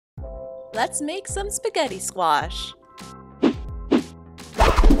Let's make some spaghetti squash.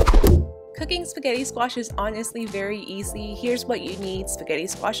 Cooking spaghetti squash is honestly very easy. Here's what you need: spaghetti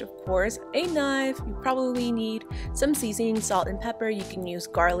squash, of course, a knife, you probably need some seasoning, salt and pepper, you can use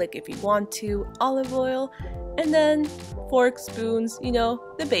garlic if you want to, olive oil, and then fork, spoons, you know,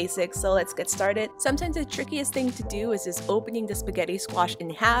 the basics. So let's get started. Sometimes the trickiest thing to do is just opening the spaghetti squash in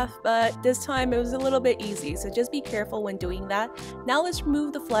half, but this time it was a little bit easy, so just be careful when doing that. Now let's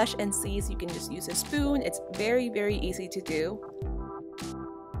remove the flesh and seeds. You can just use a spoon. It's very easy to do.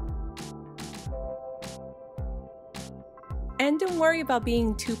 And don't worry about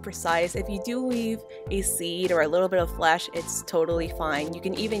being too precise. If you do leave a seed or a little bit of flesh, it's totally fine. You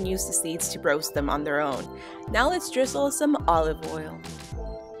can even use the seeds to roast them on their own. Now let's drizzle some olive oil.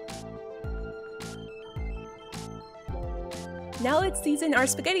 Now let's season our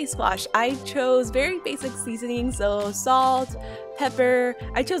spaghetti squash. I chose very basic seasoning, so salt, pepper.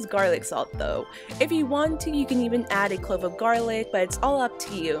 I chose garlic salt though. If you want to, you can even add a clove of garlic, but it's all up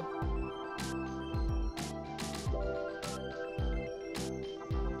to you.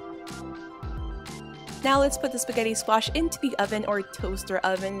 Now let's put the spaghetti squash into the oven or toaster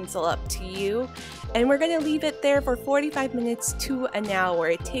oven, it's all up to you. And we're gonna leave it there for 45 minutes to an hour.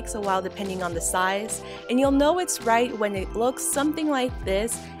 It takes a while depending on the size. And you'll know it's right when it looks something like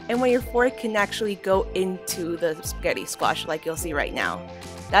this and when your fork can actually go into the spaghetti squash like you'll see right now.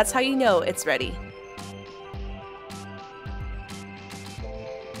 That's how you know it's ready.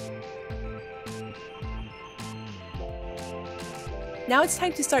 Now it's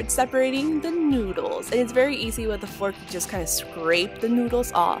time to start separating the noodles, and it's very easy with a fork. You just kind of scrape the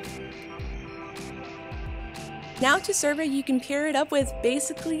noodles off. Now to serve it, you can pair it up with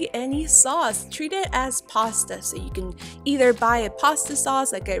basically any sauce. Treat it as pasta, so you can either buy a pasta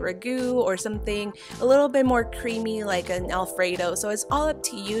sauce like a ragu or something a little bit more creamy like an Alfredo. So it's all up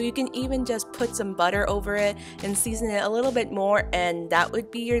to you. You can even just put some butter over it and season it a little bit more, and that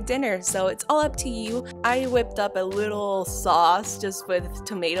would be your dinner. So it's all up to you. I whipped up a little sauce just with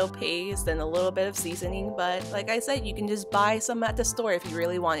tomato paste and a little bit of seasoning, but like I said, you can just buy some at the store if you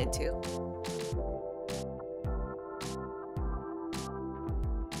really wanted to.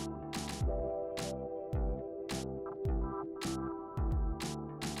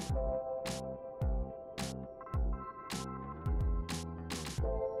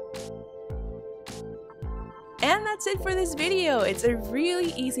 And that's it for this video. It's a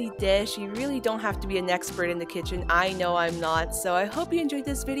really easy dish. You really don't have to be an expert in the kitchen. I know I'm not. So I hope you enjoyed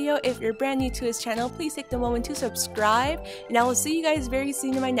this video. If you're brand new to this channel, please take the moment to subscribe. And I will see you guys very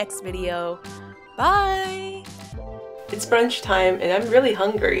soon in my next video. Bye! It's brunch time and I'm really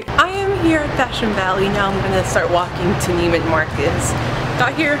hungry. I am here at Fashion Valley. Now I'm gonna start walking to Neiman Marcus.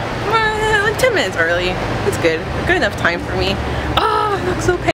 Got here like 10 minutes early. It's good. Good enough time for me. Oh, I look so